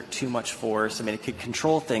exert too much force. It could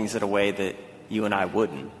control things in a way that you and I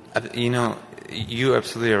wouldn't. You're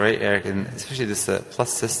absolutely right, Eric, and especially this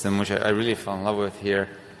plus system, which I really fell in love with here.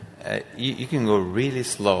 You can go really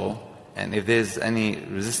slow, and if there's any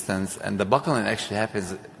resistance, and the buckling actually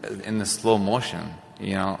happens in the slow motion,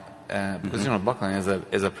 because buckling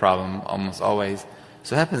is a problem almost always.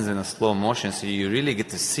 So it happens in a slow motion, so you really get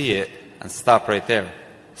to see it and stop right there.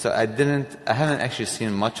 So I haven't actually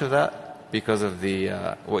seen much of that because of the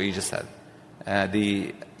what you just said.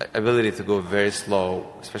 The ability to go very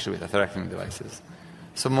slow, especially with atherectomy devices.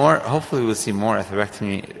 So hopefully we'll see more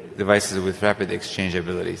atherectomy devices with rapid exchange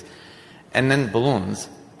abilities. And then balloons.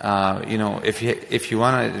 If you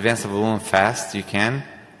want to advance a balloon fast, you can.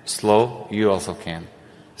 Slow, you also can.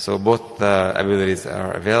 So both abilities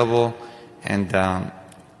are available. And I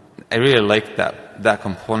really like that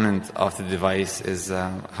component of the device is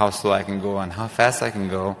how slow I can go and how fast I can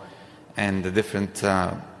go, and the different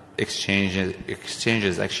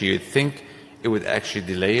exchanges. Actually, you'd think it would actually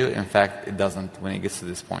delay you. In fact, it doesn't when it gets to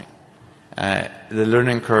this point. The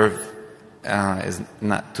learning curve is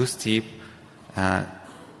not too steep.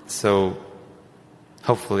 So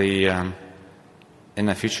hopefully in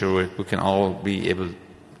the future we can all be able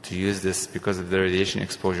to use this because of the radiation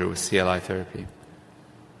exposure with CLI therapy.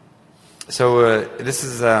 So this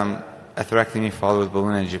is atherectomy followed with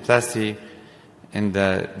balloon angioplasty, and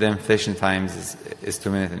the inflation times is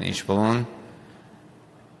 2 minutes in each balloon.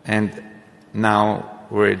 And now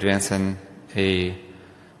we're advancing a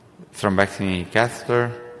thrombectomy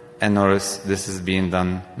catheter, and notice this is being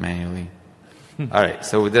done manually. All right,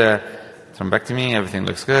 so with the thrombectomy, everything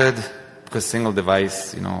looks good because single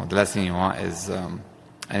device, the last thing you want is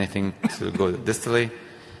anything to go distally,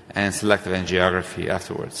 and selective angiography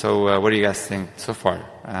afterwards. So what do you guys think so far?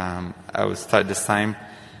 I will start this time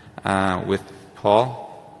with Paul.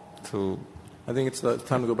 I think it's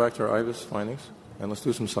time to go back to our IVUS findings, and let's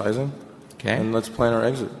do some sizing. Okay. And let's plan our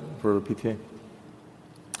exit for PK.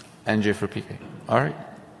 NG for PK. All right.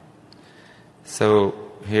 So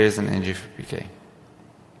here's an NG for PK.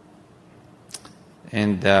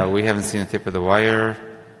 And we haven't seen the tip of the wire.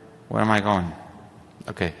 Where am I going?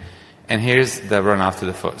 Okay. And here's the runoff to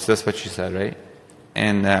the foot. So that's what you said, right?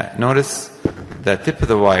 And notice the tip of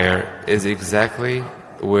the wire is exactly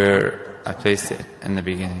where I placed it in the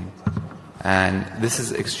beginning. And this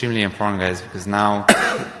is extremely important, guys, because now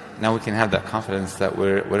we can have that confidence that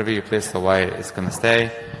wherever you place the wire, it's going to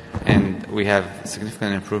stay. And we have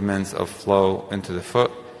significant improvements of flow into the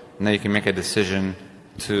foot. Now you can make a decision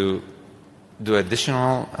to do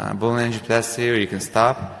additional balloon angioplasty, or you can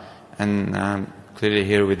stop. And clearly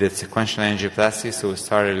here we did sequential angioplasty, so we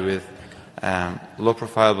started with low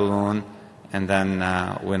profile balloon and then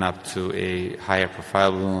went up to a higher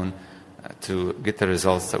profile balloon to get the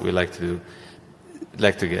results that we like to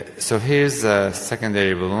get. So here's a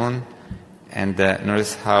secondary balloon, and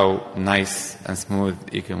notice how nice and smooth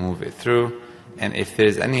you can move it through. And if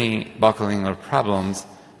there's any buckling or problems,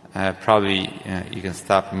 probably you can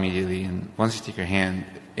stop immediately. And once you take your hand,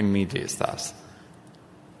 immediately it stops.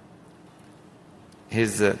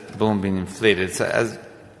 Here's the balloon being inflated. So as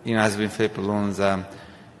we inflate balloons, Eric,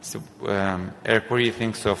 what do you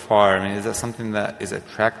think so far? I mean, is that something that is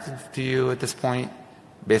attractive to you at this point,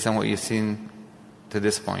 based on what you've seen to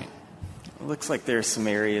this point? It looks like there's some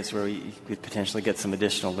areas where you could potentially get some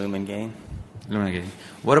additional lumen gain. Lumen gain.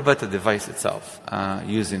 What about the device itself?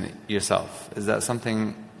 Using it yourself, is that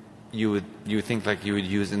something you think like you would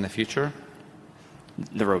use in the future?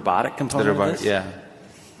 The robotic component. The robotic, of this? yeah.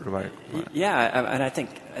 Robotic. Yeah, and I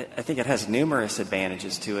think it has numerous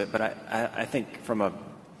advantages to it. But I think from a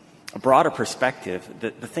broader perspective, the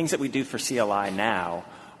things that we do for CLI now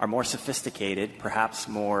are more sophisticated, perhaps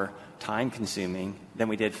more time-consuming than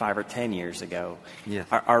we did 5 or 10 years ago. Yes.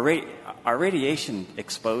 Our radiation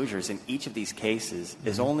exposures in each of these cases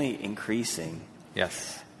is only increasing.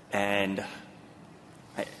 Yes. And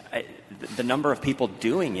the number of people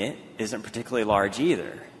doing it isn't particularly large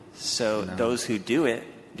either. So those who do it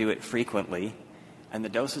frequently, and the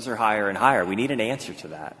doses are higher and higher. We need an answer to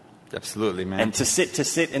that. Absolutely, man. And to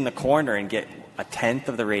sit in the corner and get a tenth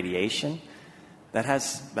of the radiation, that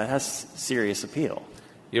has serious appeal.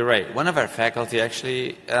 You're right. One of our faculty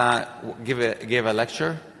actually gave a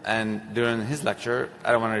lecture, and during his lecture,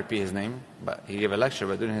 I don't want to repeat his name, but he gave a lecture.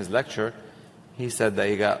 But during his lecture, he said that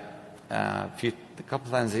he got a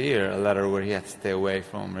couple times a year a letter where he had to stay away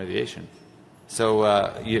from radiation.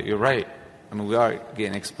 So you're right. I mean, we are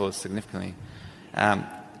getting exposed significantly.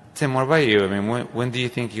 Tim, what about you? I mean, when do you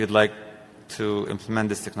think you'd like to implement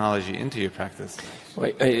this technology into your practice?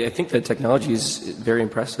 Well, I think the technology is very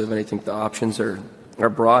impressive, and I think the options are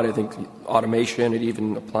broad. I think automation and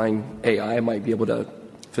even applying AI might be able to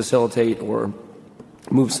facilitate or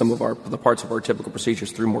move some of the parts of our typical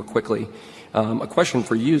procedures through more quickly. A question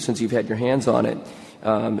for you, since you've had your hands on it.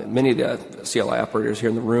 Many of the CLI operators here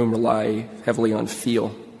in the room rely heavily on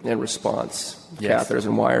feel and response, catheters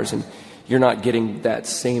and wires, and you're not getting that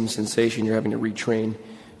same sensation. You're having to retrain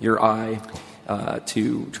your eye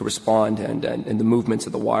to respond and the movements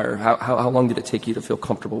of the wire. How long did it take you to feel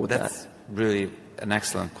comfortable with that? That's really an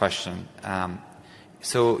excellent question.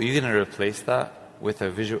 So you're going to replace that with a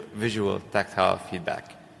visual tactile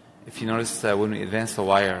feedback. If you notice when we advanced the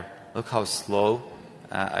wire, look how slow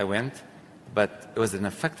I went, but it was an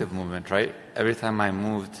effective movement, right? Every time I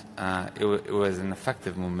moved, it was an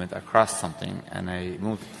effective movement across something, and I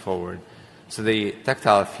moved forward. So the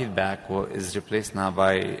tactile feedback is replaced now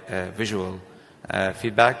by visual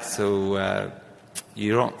feedback. So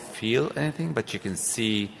you don't feel anything, but you can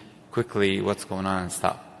see quickly what's going on and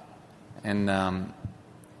stop. And,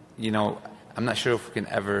 I'm not sure if we can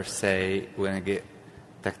ever say we're going to get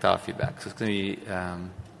tactile feedback. So it's going to be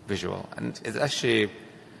visual. And it's actually,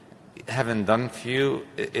 having done few,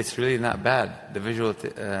 it's really not bad. The visual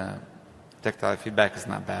tactile feedback is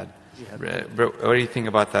not bad. What do you think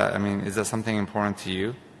about that? I mean, is that something important to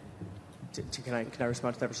you? Can I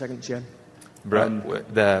respond to that for a second, Jihad?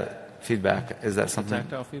 The feedback, is that something?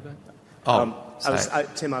 Tactile feedback?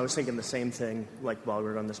 Tim, I was thinking the same thing, like while we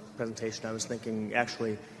were on this presentation. I was thinking,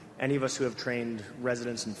 actually, any of us who have trained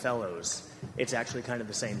residents and fellows, it's actually kind of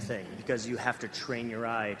the same thing, because you have to train your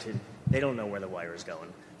eye to, they don't know where the wire is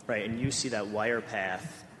going, right? And you see that wire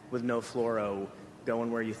path with no fluoro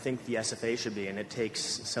going where you think the SFA should be, and it takes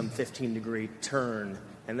some 15-degree turn,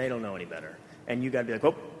 and they don't know any better. And you got to be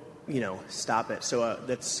like, stop it. So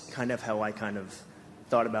that's kind of how I kind of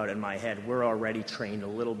thought about it in my head. We're already trained a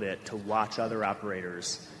little bit to watch other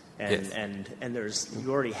operators, and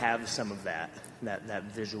you already have some of that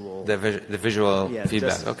visual. The visual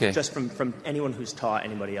feedback. Just from anyone who's taught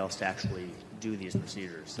anybody else to actually do these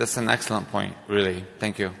procedures. That's an excellent point, really.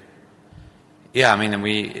 Thank you. Yeah, I mean,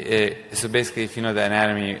 so basically, if you know the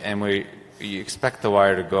anatomy and you expect the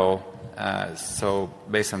wire to go, so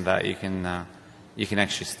based on that, you can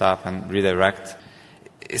actually stop and redirect.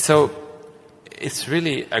 So it's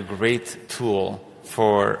really a great tool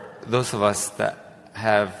for those of us that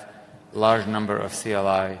have large number of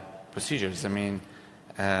CLI procedures. I mean,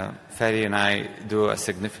 Fadi and I do a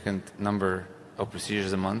significant number of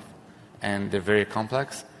procedures a month, and they're very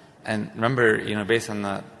complex. And remember, based on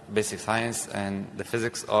the basic science and the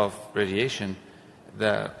physics of radiation,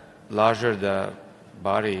 the larger the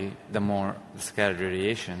body, the more the scattered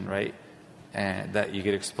radiation, right, that you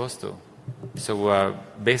get exposed to. So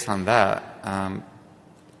based on that,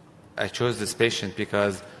 I chose this patient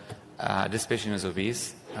because this patient is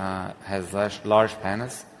obese, has large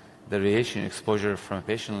penis. The radiation exposure from a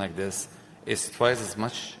patient like this is twice as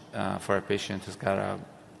much for a patient who's got a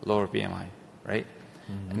lower BMI, right?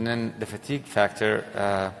 Mm-hmm. And then the fatigue factor,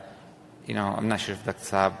 I'm not sure if Dr.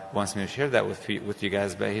 Saab wants me to share that with you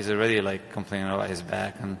guys, but he's already complaining about his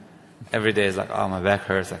back, and every day is my back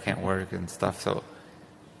hurts, I can't work and stuff. So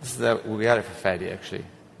we got it for Fadi, actually,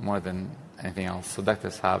 more than anything else. So Dr.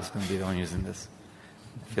 Saab is going to be the one using this.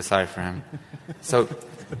 I feel sorry for him. So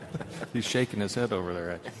he's shaking his head over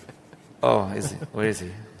there, actually. Oh, is he? Where is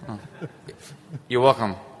he? Oh. You're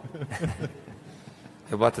welcome.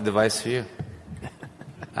 I bought the device for you.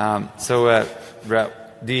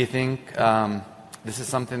 Do you think this is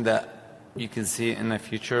something that you can see in the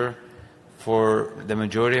future for the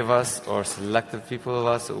majority of us or selective people of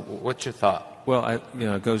us? What's your thought? Well,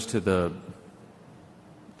 it goes to the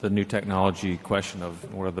new technology question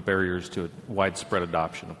of what are the barriers to widespread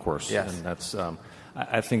adoption, of course. Yes. And that's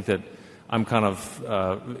I think that I'm kind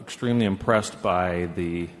of extremely impressed by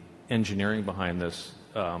the engineering behind this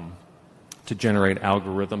to generate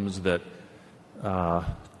algorithms that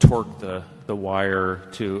torque the wire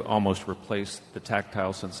to almost replace the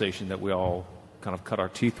tactile sensation that we all kind of cut our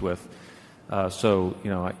teeth with. So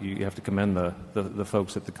you have to commend the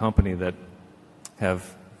folks at the company that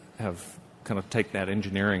have kind of taken that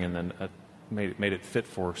engineering and then made it fit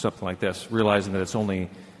for something like this, realizing that it's only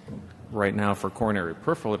right now for coronary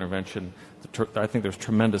peripheral intervention. I think there's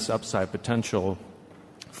tremendous upside potential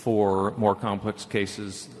for more complex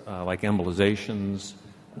cases like embolizations,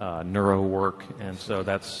 neuro work, and so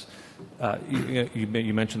that's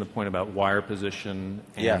You mentioned the point about wire position.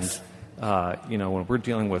 And, Yes. When we're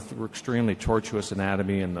dealing with extremely tortuous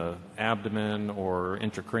anatomy in the abdomen or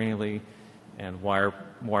intracranially, and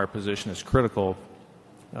wire position is critical,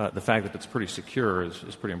 the fact that it's pretty secure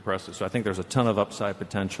is pretty impressive. So I think there's a ton of upside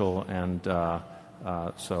potential, and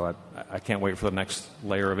so I can't wait for the next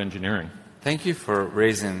layer of engineering. Thank you for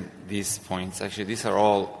raising these points. Actually, these are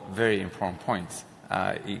all very important points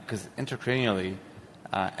because intracranially,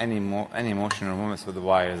 any motion or movements with the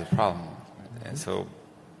wire is a problem. And so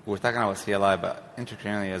we're talking about CLI, but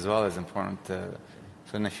intracranially as well is important.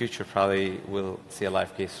 So in the future, probably we'll see a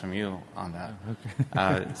live case from you on that.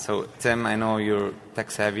 Okay. So Tim, I know you're tech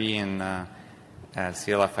savvy, and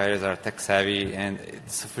CLI fighters are tech savvy. And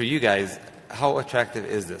so for you guys, how attractive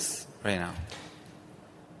is this right now?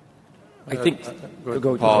 I think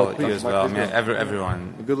Paul, you as well. I mean,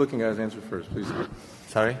 everyone. The good-looking guys answer first, please.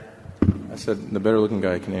 Sorry? I said the better-looking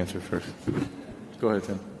guy can answer first. Go ahead,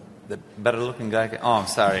 Tim. The better-looking guy. I'm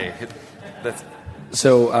sorry. That's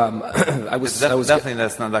definitely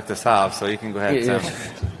that's not Dr. Saab. So you can go ahead, Tim.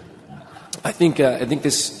 I think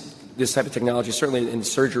this type of technology, certainly in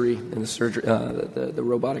surgery, the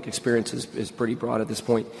robotic experience is pretty broad at this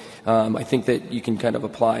point. I think that you can kind of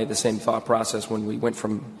apply the same thought process when we went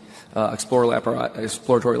from exploratory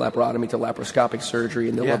laparotomy to laparoscopic surgery,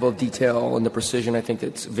 and the level of detail and the precision. I think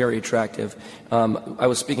that's very attractive. I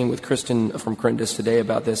was speaking with Kristen from Corindus today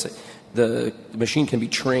about this. The machine can be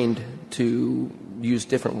trained to use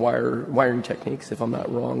different wiring techniques, if I'm not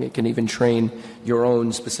wrong. It can even train your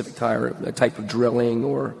own specific type of drilling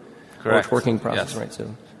or torquing process, right?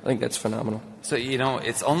 So I think that's phenomenal. So,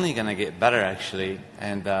 it's only going to get better, actually,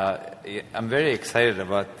 and I'm very excited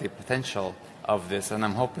about the potential of this, and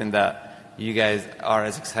I'm hoping that you guys are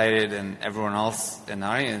as excited and everyone else in the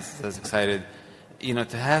audience is as excited,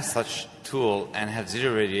 to have such tool and have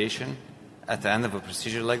zero radiation at the end of a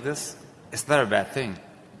procedure like this. It's not a bad thing.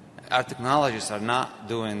 Our technologists are not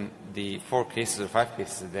doing the 4 cases or 5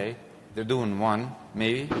 cases a day. They're doing 1,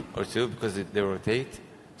 maybe, or 2 because they rotate.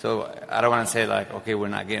 So I don't want to say okay, we're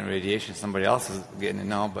not getting radiation, somebody else is getting it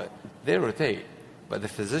now, but they rotate. But the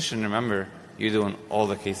physician, remember, you're doing all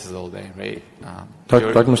the cases all day, right?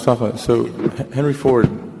 Dr. Mustapha, so Henry Ford,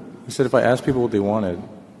 he said if I asked people what they wanted,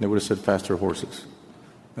 they would have said faster horses.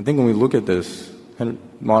 I think when we look at this,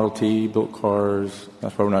 Model T built cars,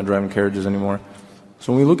 that's why we're not driving carriages anymore.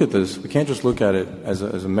 So when we look at this, we can't just look at it as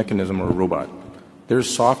a mechanism or a robot. There's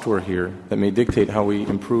software here that may dictate how we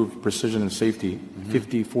improve precision and safety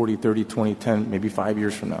 50, 40, 30, 20, 10, maybe 5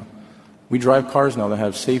 years from now. We drive cars now that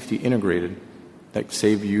have safety integrated that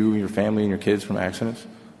save you, your family, and your kids from accidents.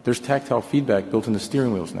 There's tactile feedback built into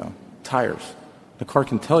steering wheels now, tires. The car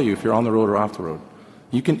can tell you if you're on the road or off the road.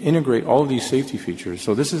 You can integrate all of these safety features.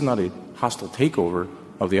 So this is not a hostile takeover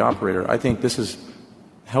of the operator. I think this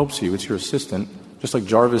helps you. It's your assistant, just like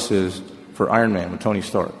Jarvis is for Iron Man with Tony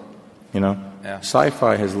Stark.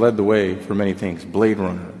 Sci-fi has led the way for many things. Blade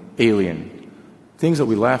Runner, Alien. Things that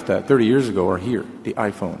we laughed at 30 years ago are here. The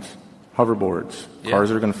iPhones, hoverboards, cars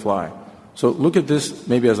that are going to fly. So look at this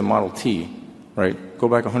maybe as a Model T, right? Go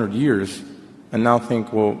back 100 years and now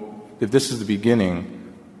think, well, if this is the beginning,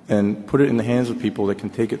 and put it in the hands of people that can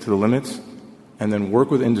take it to the limits and then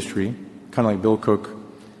work with industry, kind of like Bill Cook,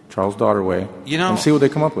 Charles Daughterway, and see what they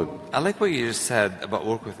come up with. I like what you just said about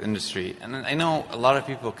work with industry. And I know a lot of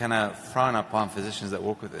people kind of frown upon physicians that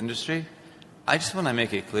work with industry. I just want to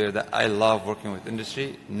make it clear that I love working with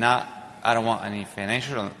industry. I don't want any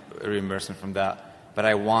financial reimbursement from that, but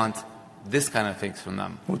I want this kind of things from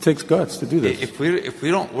them. Well, it takes guts to do this. If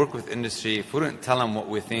we don't work with industry, if we don't tell them what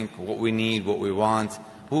we think, what we need, what we want,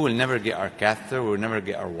 we will never get our catheter, we will never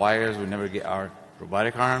get our wires, we will never get our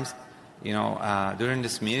robotic arms. During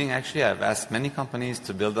this meeting, actually, I've asked many companies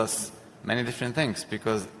to build us many different things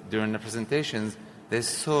because during the presentations, there's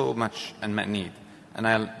so much unmet need. And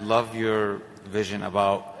I love your vision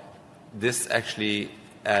about this actually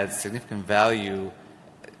adds significant value.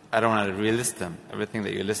 I don't want to relist them, everything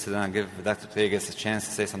that you listed, and I'll give Dr. Plagas a chance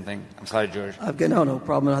to say something. I'm sorry, George. No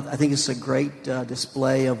problem. I think it's a great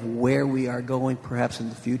display of where we are going perhaps in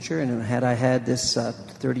the future. And had I had this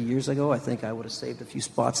 30 years ago, I think I would have saved a few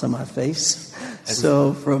spots on my face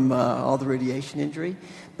from all the radiation injury.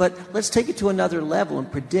 But let's take it to another level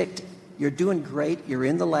and predict. You're doing great. You're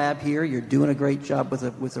in the lab here. You're doing a great job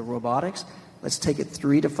with the robotics. Let's take it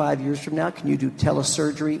 3 to 5 years from now. Can you do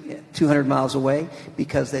telesurgery 200 miles away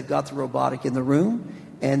because they've got the robotic in the room?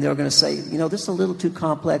 And they're going to say, this is a little too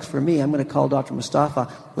complex for me. I'm going to call Dr.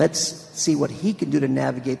 Mustapha. Let's see what he can do to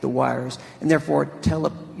navigate the wires. And therefore,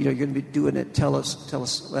 you're going to be doing it, tell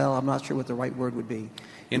us, well, I'm not sure what the right word would be.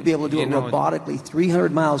 to be able to do it robotically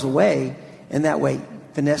 300 miles away, and that way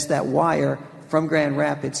finesse that wire from Grand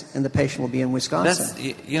Rapids, and the patient will be in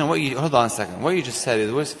Wisconsin. Hold on a second. What you just said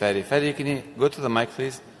is, where's Fadi? Fadi, can you go to the mic,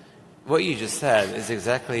 please? What you just said is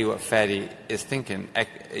exactly what Fadi is thinking.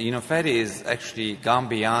 Fadi is actually gone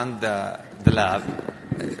beyond the lab.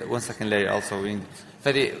 1 second later, also.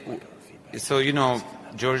 Fadi, so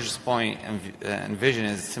George's point and vision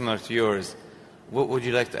is similar to yours. What would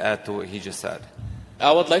you like to add to what he just said?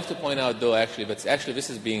 I would like to point out, though, this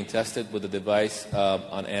is being tested with the device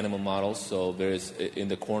on animal models. So there is, in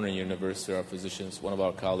the corner universe, there are physicians. One of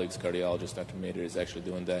our colleagues, cardiologist Dr. Mader, is actually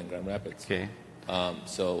doing that in Grand Rapids. Okay.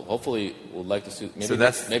 So hopefully we'd like to see,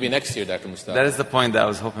 maybe next year, Dr. Mustapha. That is the point that I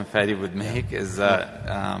was hoping Fadi would make, is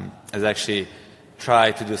actually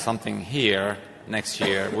try to do something here next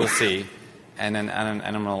year. We'll see. And then an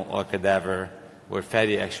animal or cadaver where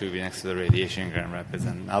Fadi actually will be next to the radiation in Grand Rapids,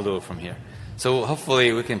 and I'll do it from here. So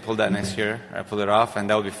hopefully we can pull that next year, pull it off, and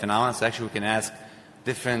that will be phenomenal. So actually we can ask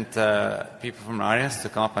different people from the audience to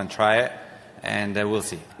come up and try it, and we'll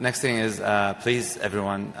see. Next thing is, please,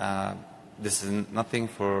 everyone, this is nothing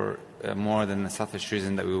for more than a selfish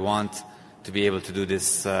reason that we want to be able to do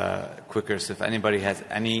this quicker. So if anybody has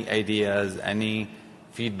any ideas, any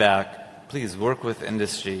feedback, please work with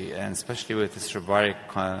industry, and especially with this robotic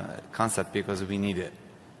concept, because we need it.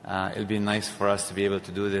 It'll be nice for us to be able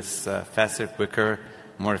to do this faster, quicker,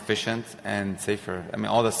 more efficient, and safer. I mean,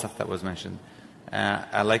 all the stuff that was mentioned.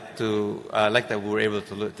 I like that we were able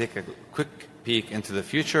to take a quick peek into the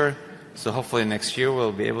future. So hopefully next year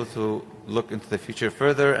we'll be able to look into the future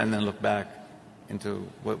further, and then look back into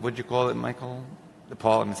what would you call it, Michael?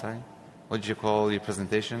 Paul, I'm sorry. What did you call your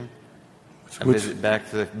presentation? Back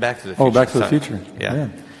to the future. Oh, Back to the Future. Yeah.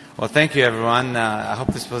 Well, thank you, everyone. I hope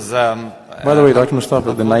this was... By the way, Dr.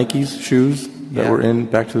 Mustapha, the Nike's shoes that were in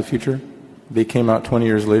Back to the Future, they came out 20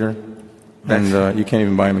 years later, and you can't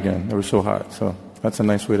even buy them again. They were so hot. So that's a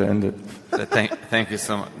nice way to end it. Thank you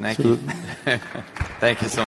so much. Nike. Thank you so much.